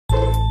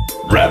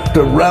Wrapped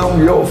around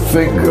your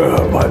finger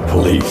by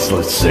Police.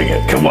 Let's sing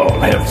it. Come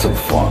on, have some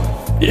fun.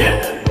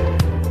 Yeah.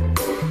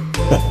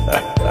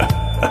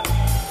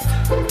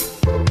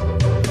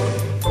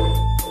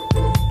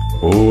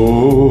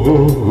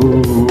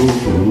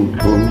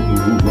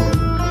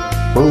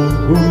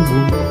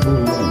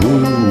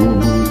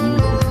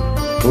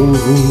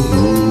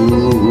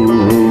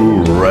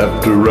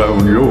 Wrapped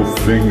around your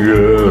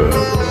finger.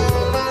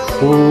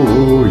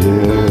 Oh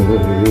yeah.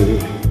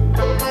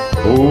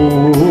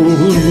 Oh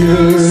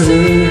yeah.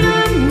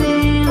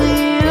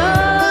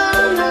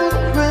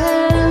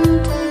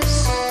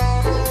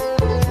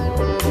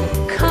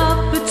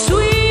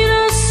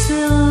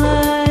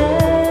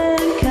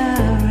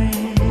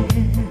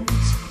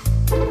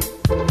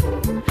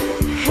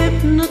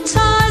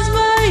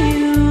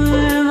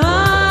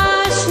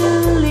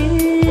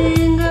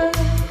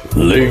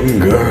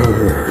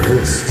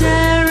 Linger,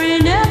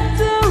 staring at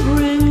the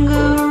ring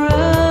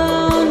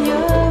around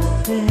your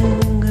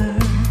finger.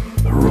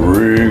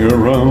 Ring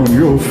around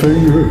your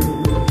finger.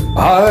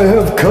 I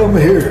have come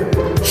here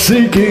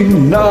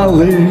seeking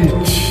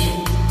knowledge,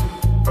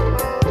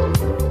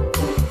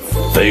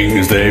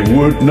 things they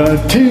would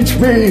not teach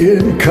me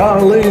in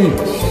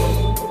college.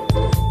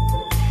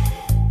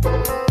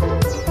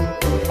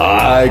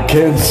 I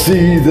can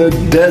see the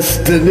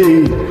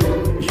destiny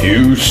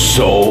you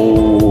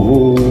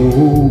sow,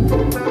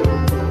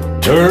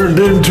 turned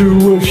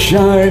into a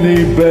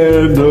shiny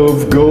band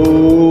of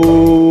gold.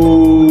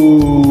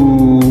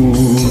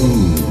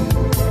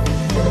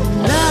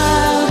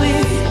 I'll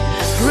be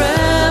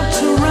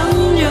wrapped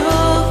around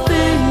your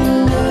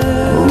finger.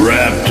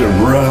 Wrapped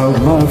around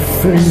my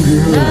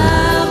finger.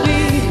 I'll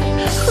be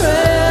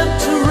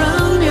wrapped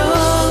around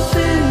your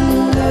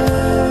finger.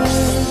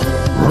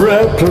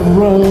 Wrapped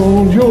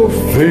around your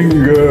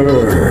finger.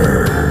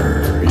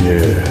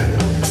 Yeah.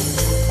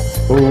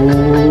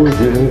 Oh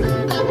yeah.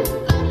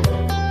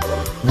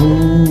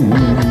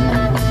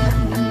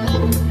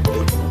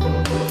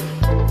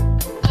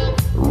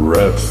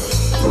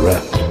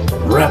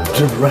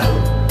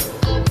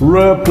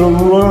 Wrapped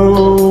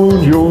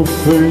around your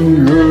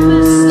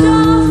finger.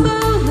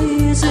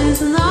 Stopheles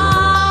is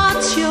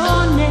not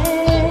your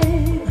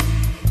name,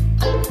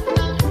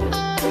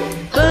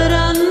 but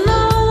I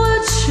know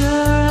what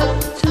you're up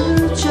to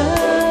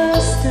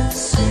just the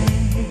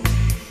same.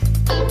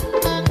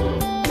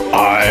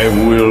 I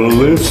will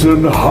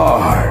listen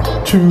hard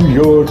to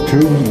your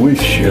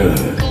tuition,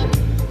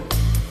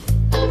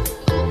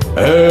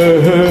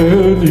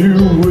 and you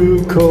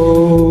will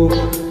call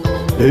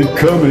it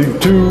coming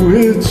to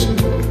its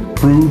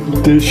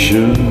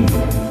fruition.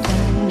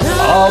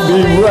 I'll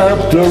be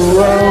wrapped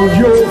around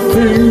your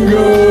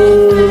finger.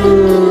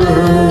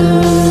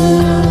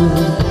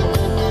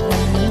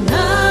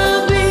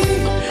 I'll be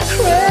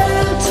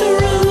wrapped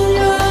around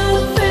your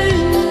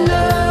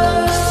finger.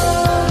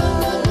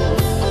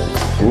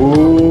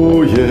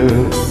 Oh yeah,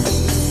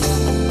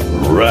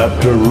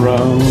 wrapped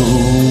around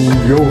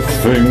your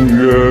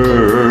finger.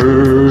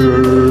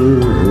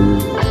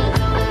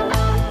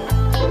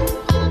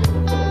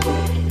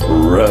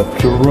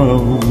 Wrapped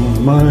around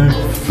my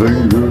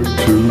finger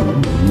too.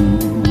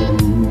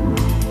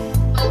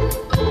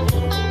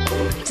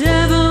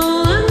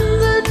 Devil in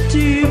the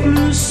deep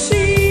blue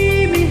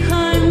sea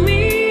behind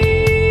me,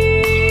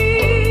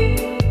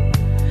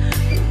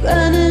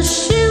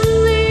 vanish in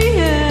the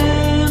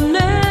air,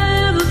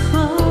 never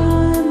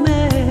find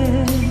me.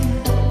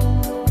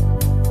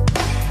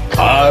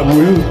 I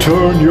will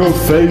turn your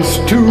face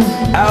to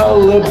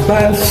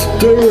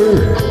alabaster,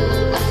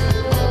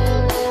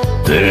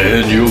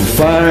 then you'll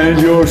find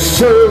your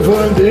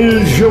servant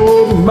is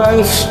your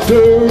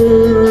master.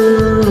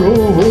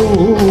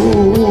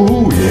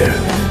 Oh yeah.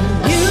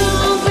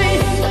 You'll be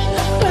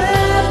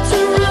wrapped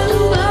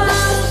around my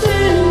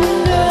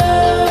finger.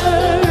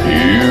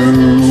 You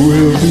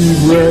will be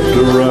wrapped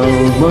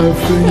around my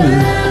finger.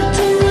 Wrapped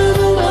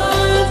around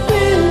my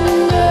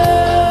finger.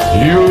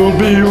 You'll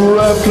be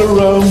wrapped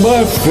around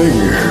my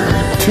finger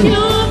too.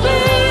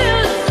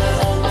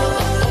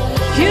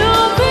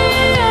 You'll be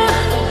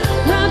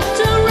wrapped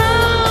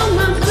around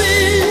my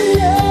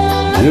finger.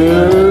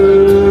 Yeah.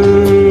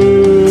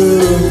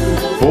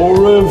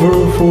 Forever,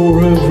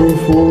 forever,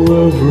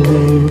 forever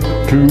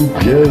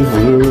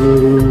together.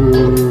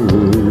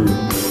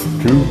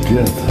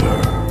 Together.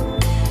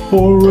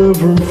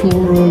 Forever,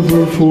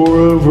 forever,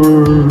 forever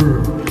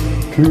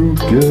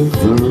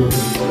together.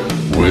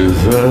 With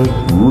that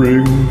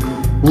ring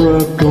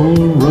wrapped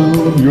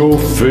around your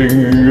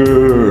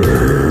finger.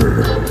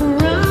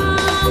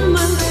 Around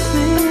my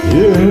finger.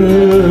 Yeah,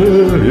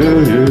 yeah,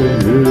 yeah,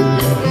 yeah.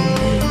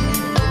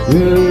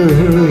 Yeah.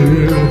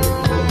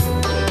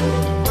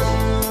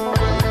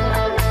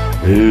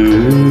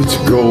 It's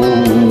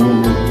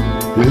gold,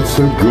 it's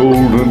a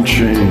golden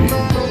chain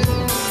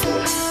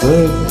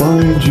that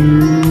binds you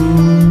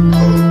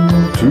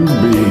to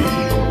me.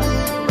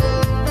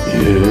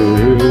 Yeah.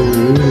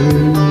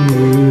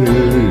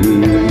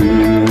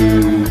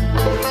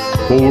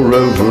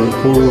 Forever,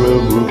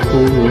 forever,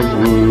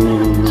 forever.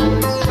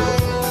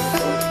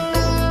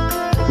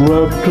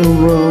 Wrapped wrapped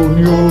around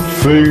your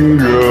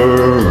finger.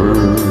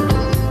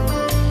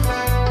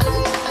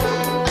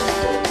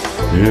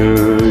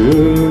 Yeah,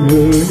 yeah,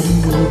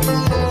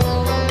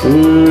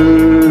 yeah,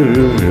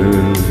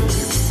 yeah.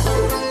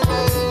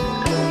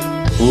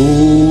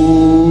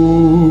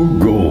 Oh,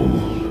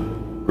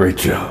 gold. Great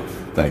job.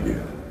 Thank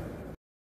you.